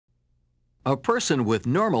A person with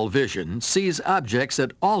normal vision sees objects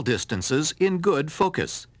at all distances in good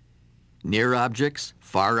focus. Near objects,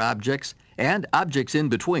 far objects, and objects in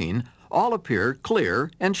between all appear clear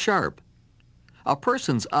and sharp. A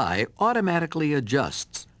person's eye automatically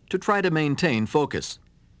adjusts to try to maintain focus.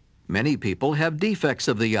 Many people have defects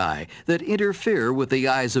of the eye that interfere with the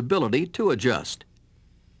eye's ability to adjust.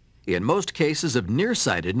 In most cases of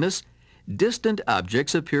nearsightedness, distant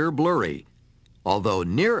objects appear blurry, although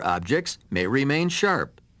near objects may remain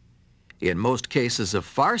sharp. In most cases of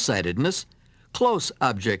farsightedness, close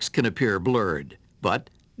objects can appear blurred, but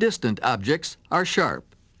distant objects are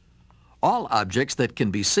sharp. All objects that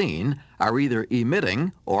can be seen are either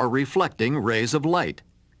emitting or reflecting rays of light.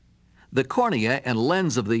 The cornea and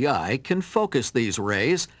lens of the eye can focus these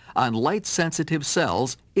rays on light-sensitive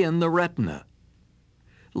cells in the retina.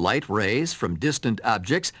 Light rays from distant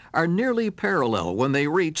objects are nearly parallel when they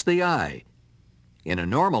reach the eye. In a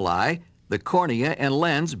normal eye, the cornea and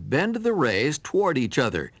lens bend the rays toward each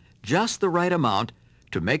other just the right amount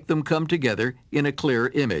to make them come together in a clear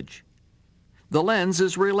image. The lens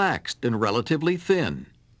is relaxed and relatively thin.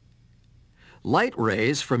 Light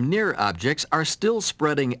rays from near objects are still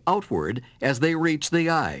spreading outward as they reach the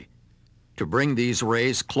eye. To bring these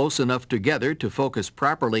rays close enough together to focus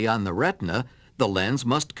properly on the retina, the lens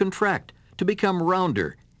must contract to become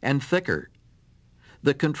rounder and thicker.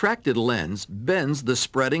 The contracted lens bends the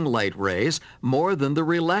spreading light rays more than the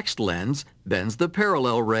relaxed lens bends the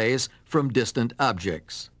parallel rays from distant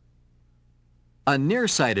objects. A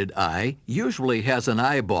nearsighted eye usually has an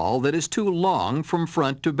eyeball that is too long from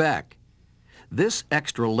front to back. This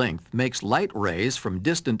extra length makes light rays from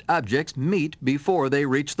distant objects meet before they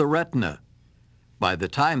reach the retina. By the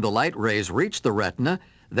time the light rays reach the retina,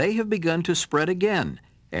 they have begun to spread again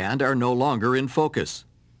and are no longer in focus.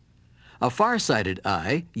 A farsighted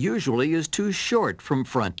eye usually is too short from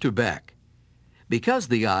front to back. Because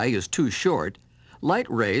the eye is too short, light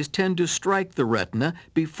rays tend to strike the retina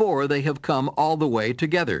before they have come all the way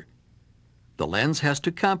together. The lens has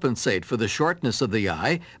to compensate for the shortness of the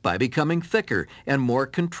eye by becoming thicker and more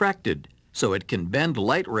contracted, so it can bend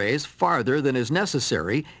light rays farther than is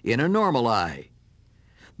necessary in a normal eye.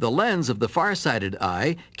 The lens of the farsighted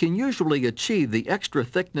eye can usually achieve the extra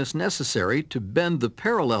thickness necessary to bend the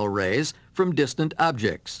parallel rays from distant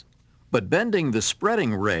objects. But bending the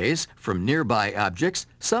spreading rays from nearby objects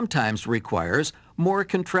sometimes requires more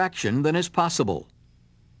contraction than is possible.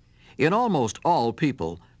 In almost all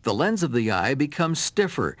people, the lens of the eye becomes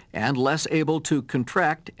stiffer and less able to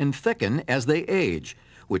contract and thicken as they age,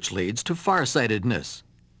 which leads to farsightedness.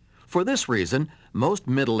 For this reason, most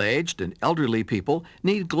middle-aged and elderly people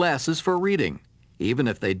need glasses for reading, even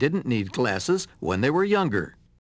if they didn't need glasses when they were younger.